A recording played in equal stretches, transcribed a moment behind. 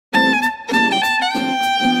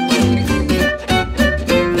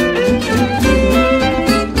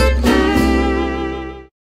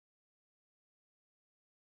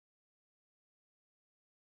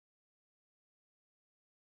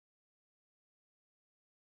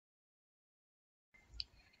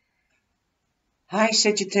Hi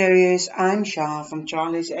Sagittarius, I'm Shah from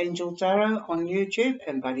Charlie's Angel Tarot on YouTube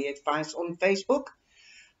and Buddy Advice on Facebook.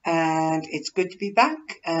 And it's good to be back.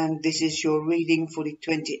 And this is your reading for the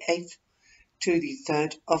 28th to the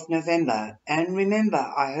 3rd of November. And remember,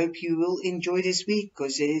 I hope you will enjoy this week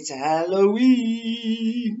because it's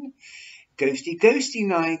Halloween. Ghosty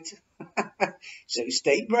night. So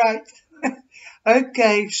stay bright.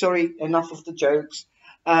 Okay, sorry, enough of the jokes.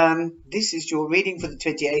 This is your reading for the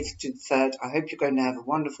 28th to the 3rd. I hope you're going to have a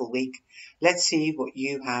wonderful week. Let's see what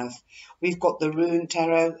you have. We've got the Rune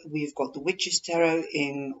Tarot. We've got the Witches Tarot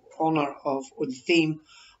in honor of, or the theme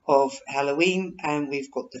of Halloween. And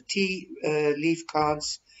we've got the tea leaf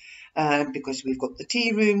cards because we've got the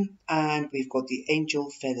tea room. And we've got the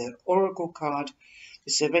Angel Feather Oracle card,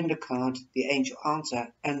 the Surrender card, the Angel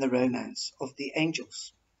Answer, and the Romance of the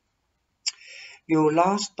Angels. Your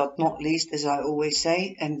last but not least, as I always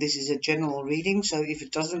say, and this is a general reading, so if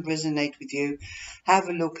it doesn't resonate with you, have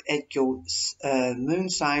a look at your moon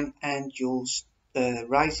sign and your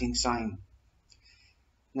rising sign.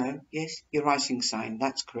 No, yes, your rising sign,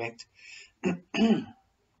 that's correct.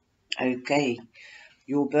 Okay,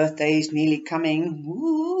 your birthday is nearly coming.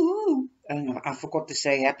 Woo! Oh, I forgot to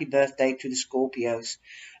say happy birthday to the Scorpios.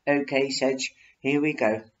 Okay, Sag, here we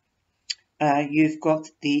go. You've got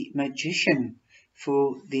the Magician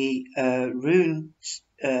for the Rune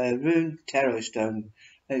Tarot Stone.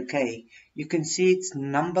 Okay, you can see it's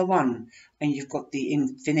number 1 and you've got the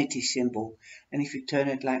infinity symbol, and if you turn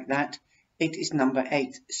it like that, it is number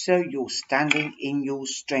 8. So you're standing in your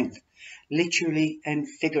strength, literally and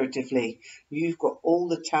figuratively. You've got all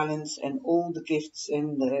the talents and all the gifts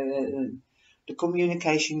and the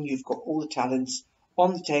communication. You've got all the talents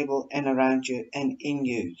on the table and around you and in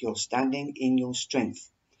you. You're standing in your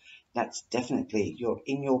strength. That's definitely, you're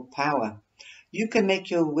in your power. You can make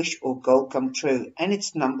your wish or goal come true, and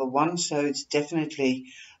it's number 1, so it's definitely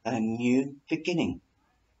a new beginning.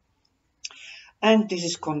 And this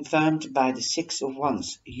is confirmed by the 6 of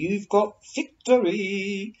Wands. You've got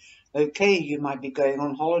victory. Okay, you might be going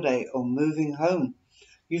on holiday or moving home.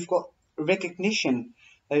 You've got recognition.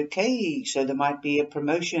 Okay, so there might be a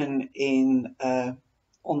promotion in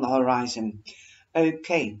on the horizon.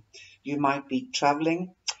 Okay, you might be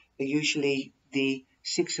traveling. Usually the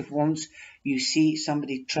 6 of Wands, you see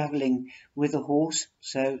somebody traveling with a horse,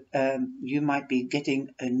 so you might be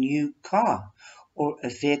getting a new car or a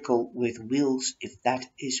vehicle with wheels if that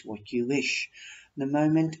is what you wish. The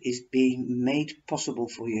moment is being made possible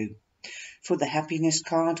for you. For the happiness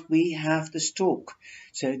card, we have the Stork.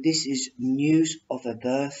 So this is news of a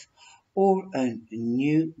birth or a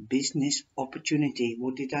new business opportunity.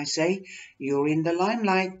 What did I say? You're in the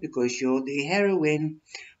limelight because you're the heroine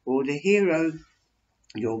or the hero.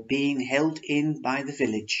 You're being held in by the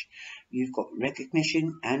village. You've got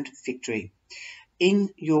recognition and victory. In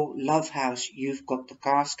your love house, you've got the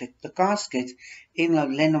casket. The casket in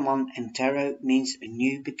Lenormand and Tarot means a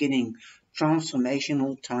new beginning,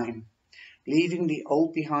 transformational time, leaving the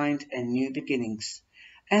old behind and new beginnings.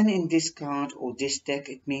 And in this card or this deck,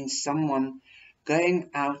 it means someone going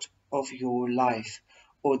out of your life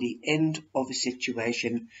or the end of a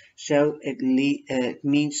situation. So it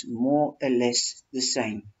means more or less the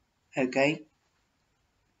same. Okay?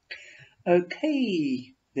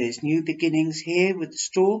 Okay. There's new beginnings here with the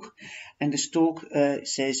Stork, and the Stork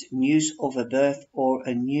says news of a birth or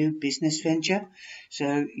a new business venture.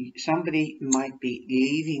 So somebody might be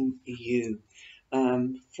leaving you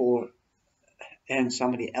and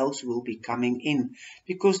somebody else will be coming in,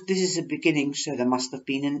 because this is a beginning, so there must have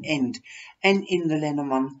been an end. And in the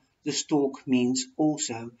Lenormand, the Stork means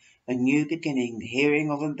also a new beginning, hearing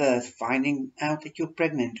of a birth, finding out that you're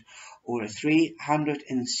pregnant, or a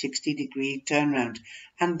 360-degree turnaround.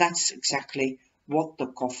 And that's exactly what the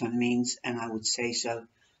coffin means, and I would say so,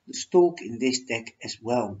 the Stork in this deck as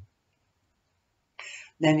well.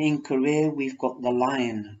 Then in career, we've got the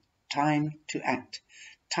Lion, time to act.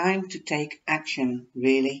 Time to take action,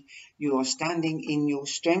 really. You are standing in your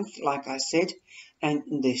strength, like I said,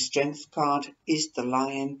 and the strength card is the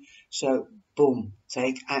Lion. So, boom,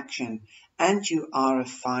 take action. And you are a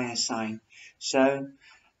fire sign. So,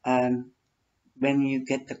 when you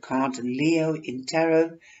get the card Leo in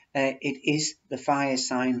Tarot, it is the fire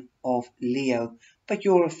sign of Leo. But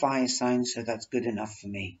you're a fire sign, so that's good enough for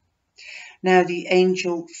me. Now, the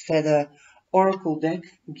Angel Feather Oracle deck,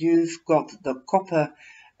 you've got the copper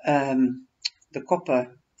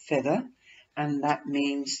feather, and that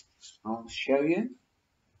means, I'll show you,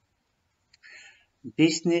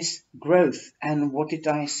 business growth. And what did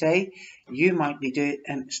I say? You might be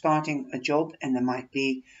starting a job, and there might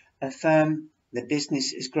be a firm the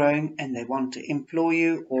business is growing and they want to employ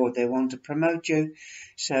you or they want to promote you.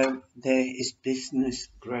 So there is business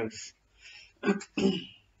growth.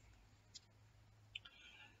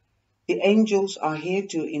 The angels are here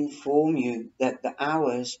to inform you that the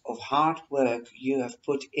hours of hard work you have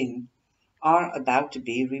put in are about to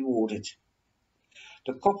be rewarded.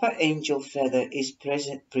 The copper angel feather is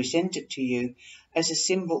presented to you as a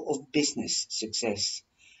symbol of business success.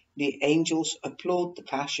 The angels applaud the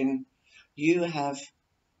passion you have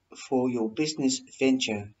for your business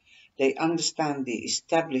venture. They understand the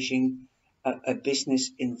establishing a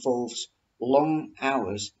business involves long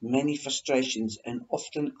hours, many frustrations, and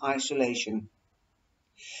often isolation.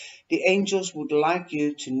 The angels would like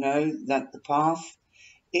you to know that the path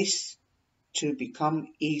is to become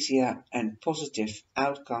easier and positive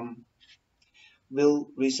outcome will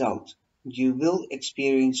result. You will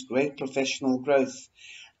experience great professional growth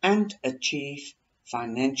and achieve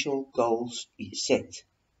financial goals set.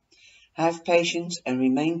 Have patience and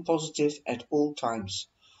remain positive at all times.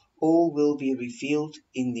 All will be revealed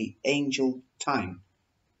in the angel time.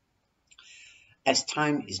 As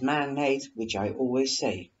time is man-made, which I always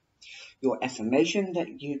say. Your affirmation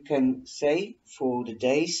that you can say for the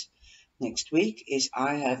days next week is,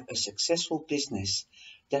 I have a successful business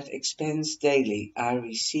that expands daily. I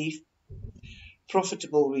receive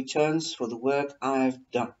profitable returns for the work I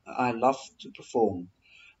love to perform.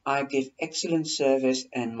 I give excellent service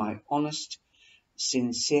and my honest,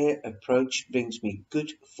 sincere approach brings me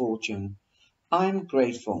good fortune. I'm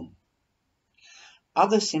grateful.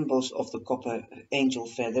 Other symbols of the copper angel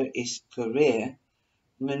feather is career,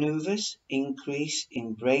 maneuvers, increase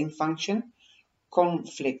in brain function,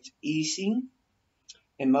 conflict easing,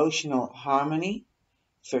 emotional harmony,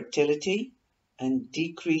 fertility, and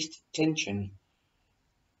decreased tension,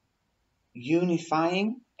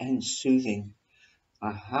 unifying and soothing.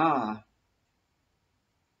 Aha!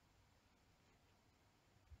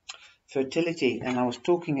 Fertility, and I was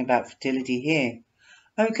talking about fertility here.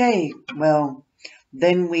 Okay, well,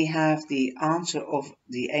 then we have the answer of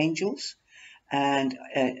the angels, and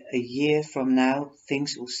a year from now,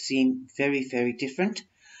 things will seem very, very different.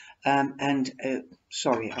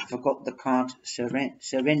 Sorry, I forgot the card,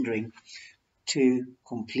 surrendering to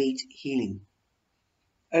complete healing.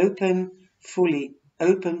 Open fully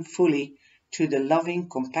to the loving,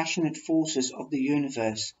 compassionate forces of the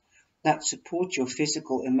universe that support your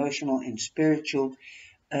physical, emotional, and spiritual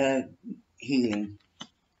healing.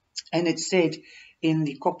 And it said in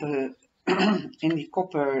the copper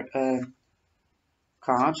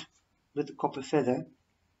card with the copper feather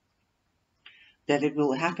that it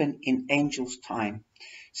will happen in angels' time.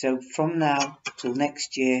 So from now till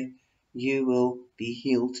next year, you will be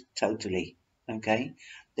healed totally. Okay?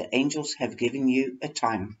 The angels have given you a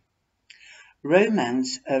time.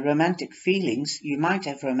 Romance, romantic feelings. You might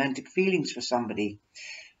have romantic feelings for somebody.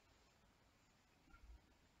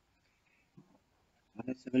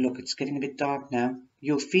 Let's have a look. It's getting a bit dark now.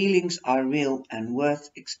 Your feelings are real and worth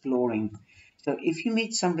exploring. So if you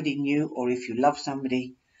meet somebody new or if you love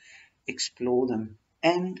somebody, explore them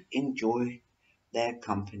and enjoy their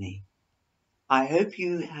company. I hope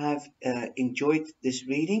you have enjoyed this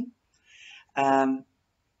reading.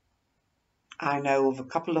 I know of a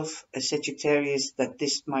couple of Sagittarius that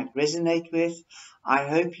this might resonate with. I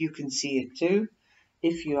hope you can see it too.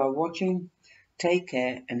 If you are watching, take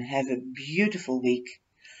care and have a beautiful week.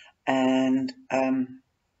 And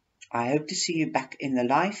I hope to see you back in the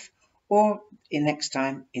live or next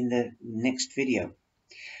time in the next video.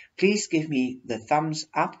 Please give me the thumbs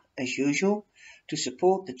up as usual to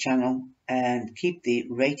support the channel and keep the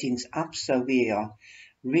ratings up so we are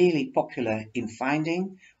really popular in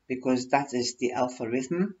finding, because that is the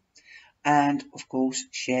algorithm. And of course,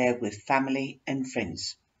 share with family and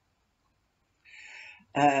friends.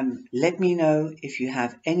 Let me know if you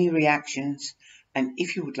have any reactions, and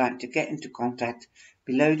if you would like to get into contact.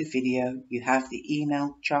 Below the video you have the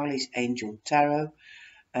email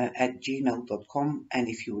charliesangeltarot@gmail.com, and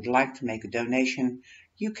if you would like to make a donation,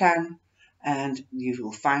 you can, and you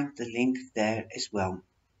will find the link there as well.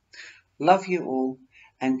 Love you all,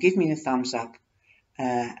 and give me a thumbs up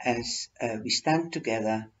as we stand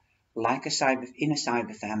together like in a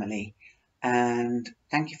cyber family. And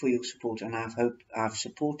thank you for your support, and I hope I've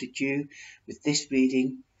supported you with this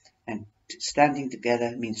reading. And standing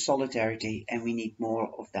together means solidarity, and we need more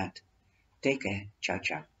of that. Take care. Ciao,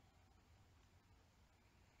 ciao.